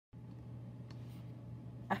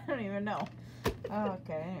I don't even know. Oh,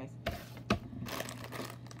 okay, anyways.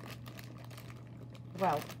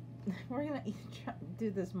 Well, we're gonna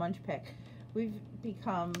do this MunnchPak. We've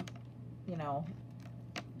become, you know,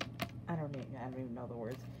 I don't even know the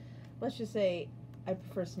words. Let's just say I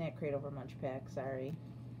prefer Snack Crate over MunnchPak. Sorry.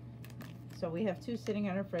 So we have 2 sitting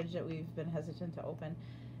in our fridge that we've been hesitant to open,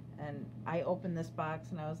 and I opened this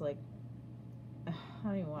box and I was like, I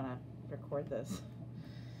don't even want to record this,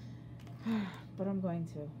 but I'm going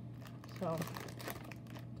to. So, are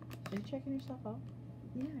you checking yourself out?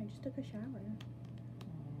 Yeah, I just took a shower.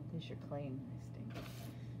 At least you're clean. I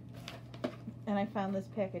stink. And I found this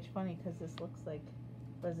package funny because this looks like,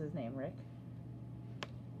 what is his name, Rick?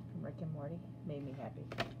 From Rick and Morty. Made me happy.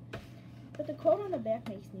 But the quote on the back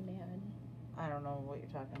makes me mad. I don't know what you're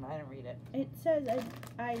talking about. I didn't read it. It says,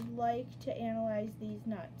 I like to analyze these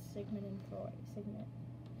nuts, Sigmund and Freud.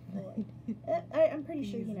 I'm pretty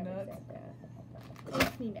sure he never said that.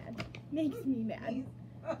 Makes me mad. Makes me mad.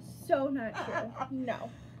 So not true. No.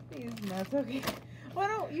 These nuts. Okay. Why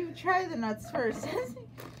don't you try the nuts first?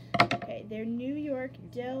 Okay, they're New York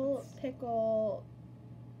dill pickle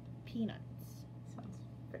peanuts. Sounds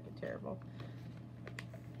freaking terrible.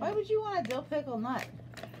 Why would you want a dill pickle nut?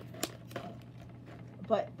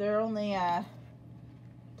 But they're only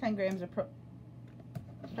 10 grams of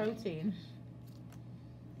protein.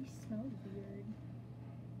 They smell weird.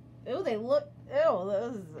 Ew, they look. Ew,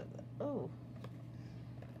 those. Ew.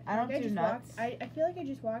 I don't do nuts. I feel like I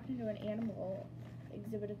just walked into an animal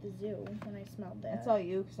exhibit at the zoo when I smelled that. That's all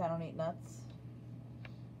you, because I don't eat nuts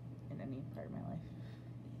in any part of my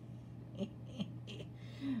life.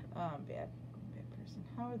 Oh, I'm bad. I'm a bad person.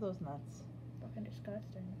 How are those nuts? Fucking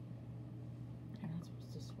disgusting. You're not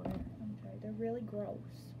supposed to swear. I'm sorry, they're really gross.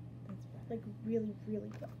 That's bad. Like really, really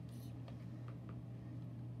gross.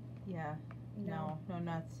 Yeah. No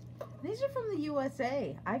nuts. These are from the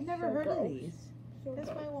USA. I've never So heard of gross. these. So That's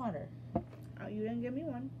gross. my water. Oh, you didn't give me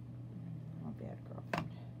one. I'm a bad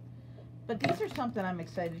girlfriend. But these are something I'm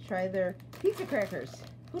excited to try. They're pizza crackers.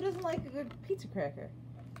 Who doesn't like a good pizza cracker?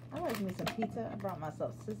 I like me some pizza. I brought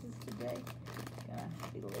myself scissors today. Gonna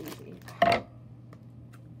be lazy. And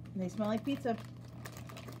they smell like pizza.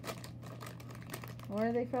 Where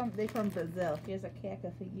are they from? They're from Brazil. Here's a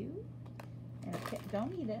cracker for you. And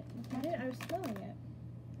don't eat it. I was smelling it.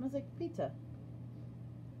 Smells like pizza.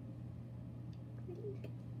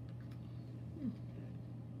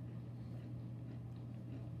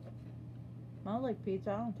 Smells like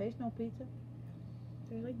pizza. I don't taste no pizza.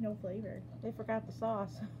 There's like no flavor. They forgot the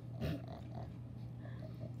sauce.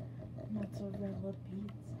 Not so regular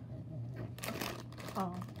pizza.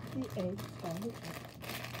 Oh, the eggs.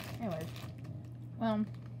 Anyways, Those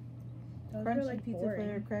are crunchy like pizza boring.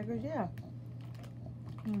 flavored crackers. Yeah.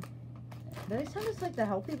 Did they send us like the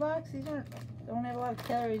healthy box? These don't have a lot of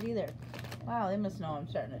calories either. Wow, they must know I'm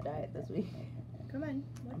starting a diet this week. Come on.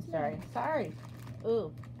 What's I'm sorry. next? Sorry.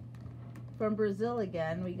 Ooh. From Brazil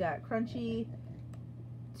again, we got crunchy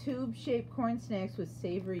tube-shaped corn snacks with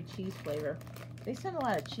savory cheese flavor. They send a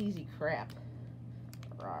lot of cheesy crap.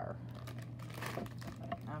 Rawr.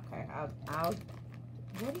 Okay, I'll.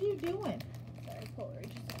 What are you doing? Sorry, Polaroid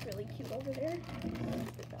just really cute over there.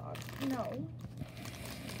 The dog. No.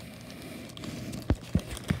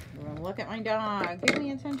 You're gonna look at my dog. Give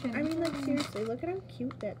me attention. I mean, like, seriously, look at how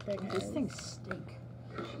cute that thing is. These things stink.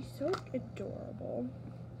 She's so adorable.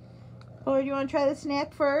 Oh, do you want to try the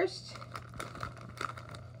snack first?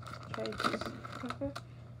 Try this cracker.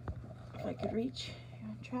 If I could reach. You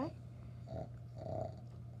want to try?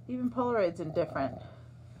 Even Polaroid's indifferent.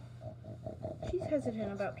 She's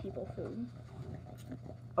hesitant about people food.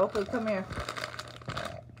 Oakley, come here.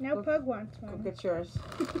 Now Go- Pug wants Go one. get yours.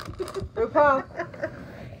 RuPaul.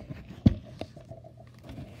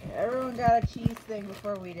 Everyone got a cheese thing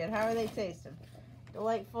before we did. How are they tasting?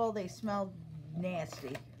 Delightful. They smell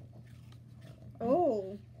nasty.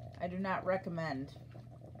 Oh. I do not recommend.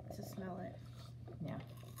 To smell it. Yeah.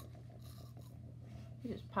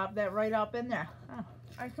 You just pop that right up in there. Oh.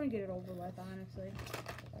 I just want to get it over with, honestly.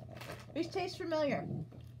 These taste familiar.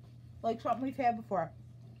 Like something we've had before.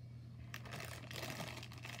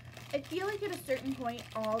 I feel like at a certain point,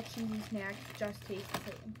 all cheesy snacks just taste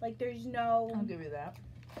the same. Like, there's no... I'll give you that.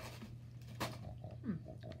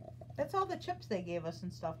 That's all the chips they gave us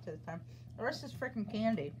and stuff to the time. The rest is freaking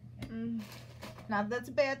candy. Now, that's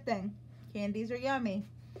a bad thing. Candies are yummy.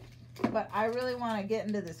 But I really want to get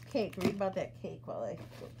into this cake. Read about that cake while I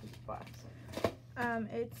go through the box.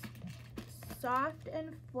 It's soft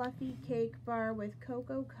and fluffy cake bar with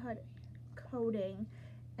cocoa coating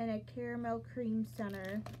and a caramel cream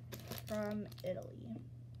center from Italy.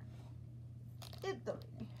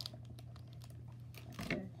 Italy.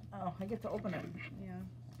 Here. I get to open it. Yeah.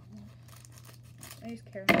 I use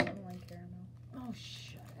caramel. I don't like caramel. Oh,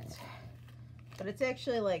 shit. But it's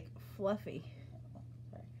actually, like, fluffy.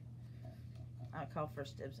 I'll call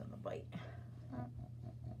first dibs on the bite.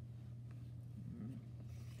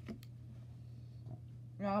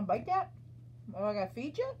 You want to bite that? Oh, I got to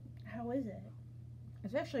feed you? How is it?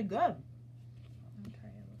 It's actually good. I'll try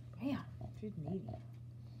it. Damn, she's needy.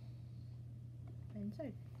 The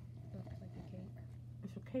inside looks like a cake.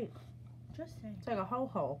 It's a cake. Just saying. It's like a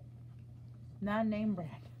ho-ho. Non-name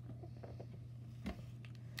brand.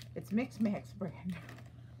 It's Mix Max brand.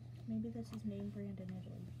 Maybe this is name brand in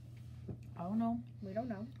Italy. I don't know. We don't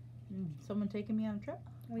know. Someone taking me on a trip?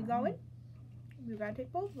 We going? We gotta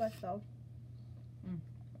take both of us though.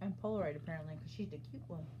 And Polaroid apparently, because she's the cute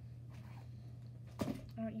one.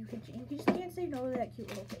 You just can't say no to that cute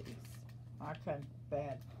little face. I can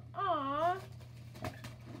bad. Aww.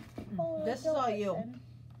 Oh, This is all you.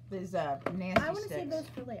 These nasty I want to sticks. save those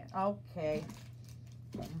for later. Okay.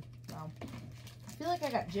 Well, I feel like I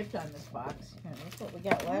got gypped on this box. Here, that's what we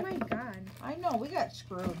got Oh left. my god. I know, we got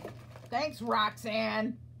screwed. Thanks,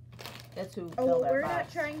 Roxanne. That's who Oh, filled our we're box.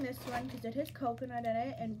 not trying this one because it has coconut in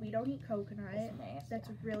it, and we don't eat coconut. It's nasty. That's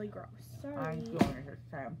really gross. Sorry. I'm doing it this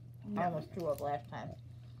time. No. I almost threw up last time.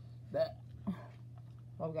 But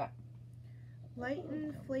what we got? Light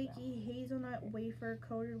and flaky hazelnut wafer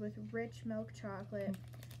coated with rich milk chocolate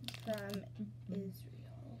from Israel.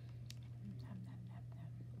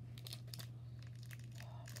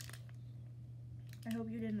 I hope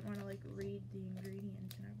you didn't want to like read the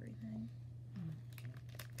ingredients and everything.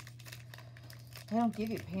 They don't give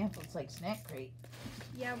you pamphlets like Snack Crate.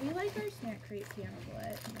 Yeah, we like our snack crate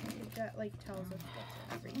pamphlet. That like tells us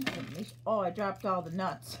what's in everything. Oh, I dropped all the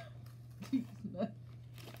nuts.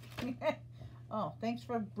 Oh, thanks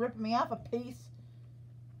for ripping me off a piece.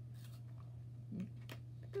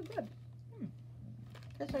 Good.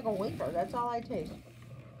 Tastes like a wafer. That's all I taste.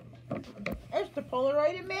 It's the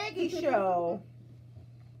Polaroid and Maggie show.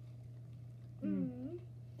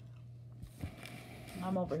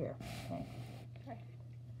 I'm over here. Okay.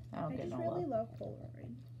 I don't I get just no really love. love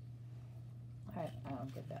Polaroid. I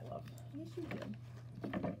don't get that love. Yes, you do.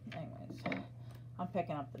 Anyways, I'm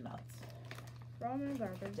picking up the nuts. Throw them in the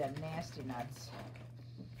garbage. The nasty nuts.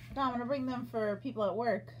 No, I'm gonna bring them for people at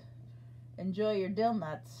work. Enjoy your dill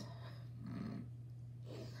nuts.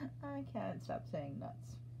 I can't stop saying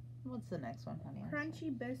nuts. What's the next one, honey?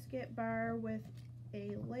 Crunchy biscuit bar with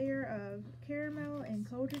a layer of caramel and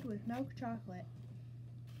coated with milk chocolate.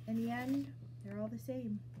 In the end, they're all the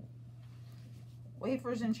same.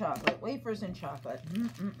 Wafers and chocolate. Wafers and chocolate.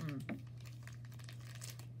 Mm-mm-mm. Okay.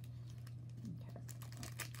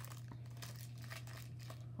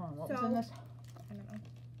 Hold on, what was in this? I don't know.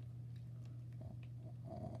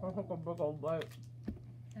 I took a big old bite.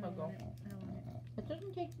 I don't go. want it. I don't want it. It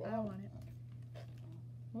doesn't take I that. don't want it.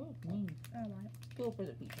 Oh, it's mean. I don't want it. Go for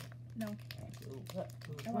the pizza. No.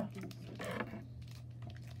 I want these.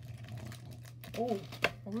 Oh,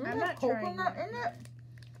 isn't I'm there not trying coconut that. in it?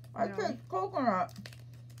 I No. taste coconut.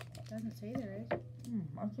 Doesn't say there is.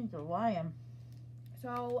 I think they're lying.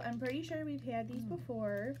 So I'm pretty sure we've had these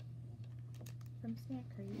before from Snack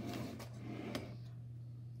Crate.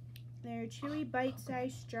 They're chewy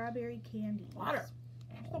bite-sized strawberry candies. Water.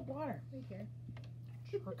 Where's the water? Right here.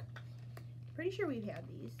 Jerk. Pretty sure we've had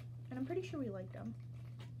these, and I'm pretty sure we liked them.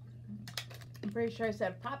 I'm pretty sure I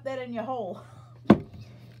said pop that in your hole. And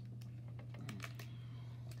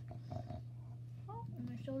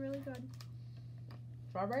they're still really good.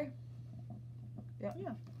 Strawberry? Yeah.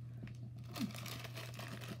 Yeah.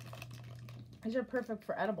 These are perfect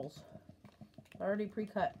for edibles. They're already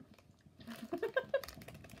pre-cut.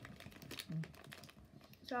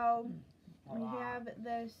 So we have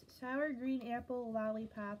this sour green apple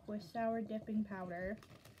lollipop with sour dipping powder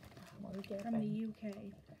What is that from the thing? UK.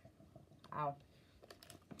 Ow.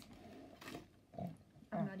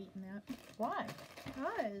 I'm not eating that. Why?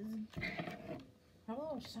 Because. Have a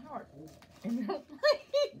little sour.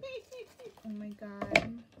 Oh my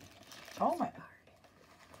god. Oh my god.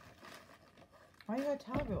 Why you gotta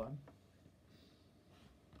tell everyone?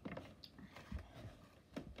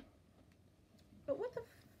 But what the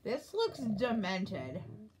This looks demented.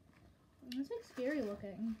 It's like scary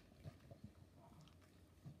looking.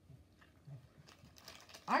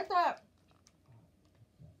 I thought...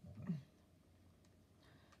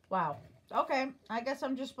 Wow. Okay. I guess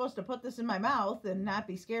I'm just supposed to put this in my mouth and not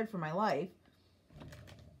be scared for my life.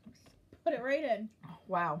 Put it right in.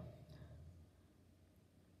 Wow.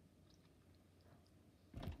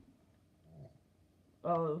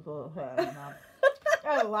 Oh,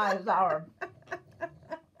 that's a lot of sour.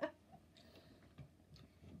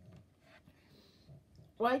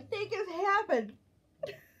 what I think has happened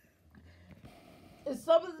is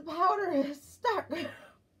some of the powder is stuck.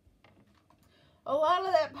 A lot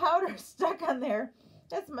of that powder is stuck on there.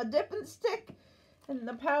 That's my dipping stick. And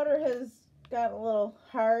the powder has got a little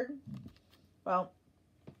hard. Well,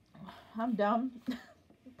 I'm dumb. Put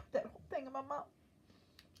that whole thing in my mouth.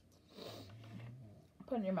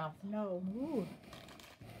 Put it in your mouth. No. Ooh.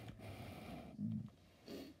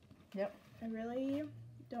 Yep. I really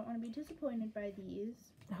don't want to be disappointed by these.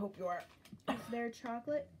 I hope you are. They're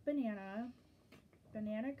chocolate banana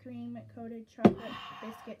cream coated chocolate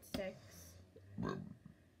biscuit sticks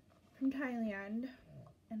from Thailand.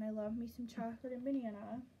 And I love me some chocolate and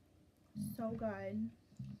banana. So good.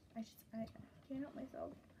 I can't help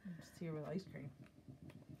myself. Cereal with ice cream.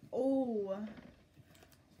 Oh.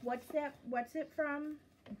 What's that? What's it from?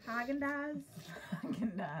 Haagen-Dazs?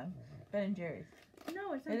 Haagen-Dazs. Ben and Jerry's.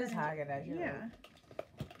 No, it's not. It is Haagen-Dazs. You're Yeah.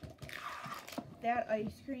 That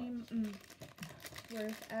ice cream,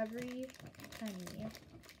 worth every penny.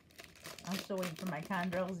 I'm still waiting for my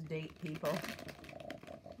Condrell's date, people.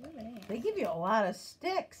 Look at it. They give you a lot of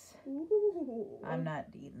sticks. Ooh. I'm not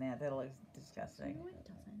eating that. That looks disgusting. No, it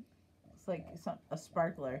doesn't. It's like a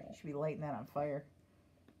sparkler. You should be lighting that on fire.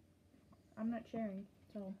 I'm not sharing,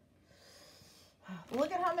 so.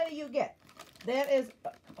 Look at how many you get. That is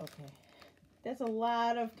okay. That's a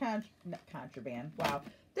lot of contraband. Wow.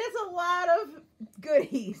 That's a lot of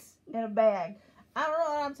goodies in a bag. I don't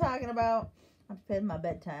know what I'm talking about. I'm fed my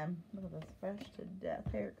bedtime. Look at this fresh to death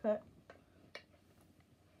haircut.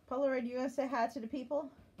 Polaroid, you gonna say hi to the people?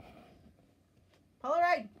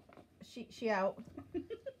 Polaroid, she out.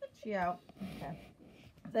 She out. Okay.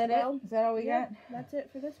 Is that it? Is that all we got? That's it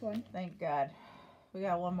for this one. Thank God. We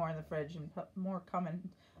got one more in the fridge and more coming.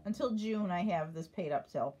 Until June, I have this paid up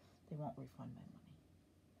till. They won't refund my money.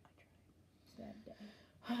 Sad day.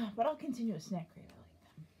 I tried. But I'll continue a snack crate. I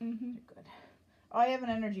like them. Mm-hmm. They're good. Oh, I have an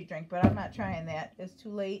energy drink, but I'm not trying that. It's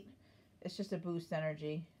too late. It's just a Boost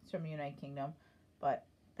Energy. It's from United Kingdom. But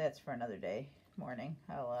that's for another day. Morning.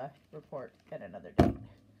 I'll report at another date.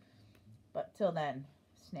 But till then,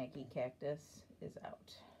 Snacky Cactus is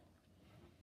out.